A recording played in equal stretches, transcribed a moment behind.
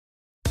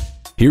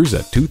Here's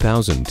a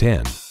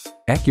 2010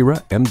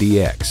 Acura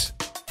MDX.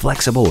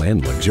 Flexible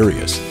and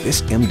luxurious,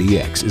 this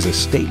MDX is a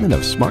statement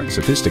of smart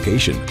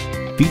sophistication.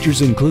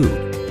 Features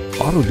include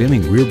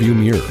auto-dimming rearview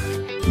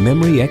mirror,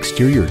 memory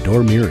exterior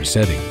door mirror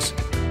settings,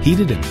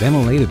 heated and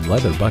ventilated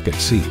leather bucket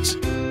seats,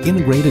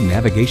 integrated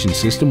navigation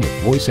system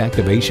with voice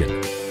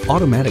activation,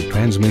 automatic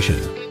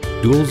transmission,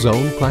 dual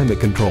zone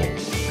climate control,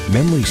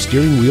 memory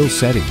steering wheel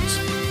settings,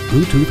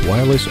 Bluetooth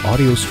wireless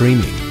audio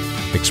streaming,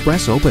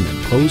 express open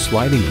and closed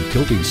sliding and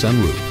tilting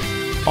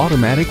sunroof,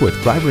 automatic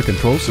with driver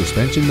control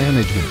suspension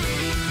management,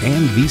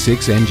 and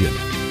V6 engine.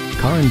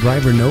 Car and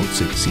Driver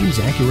notes it seems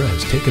Acura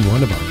has taken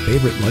one of our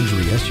favorite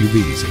luxury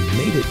SUVs and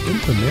made it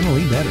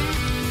incrementally better.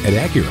 At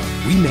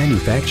Acura, we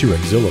manufacture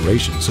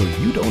exhilaration so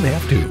you don't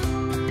have to.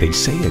 They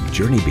say a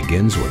journey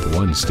begins with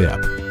one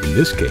step. In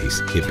this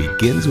case, it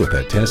begins with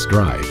a test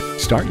drive.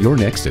 Start your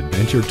next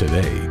adventure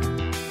today.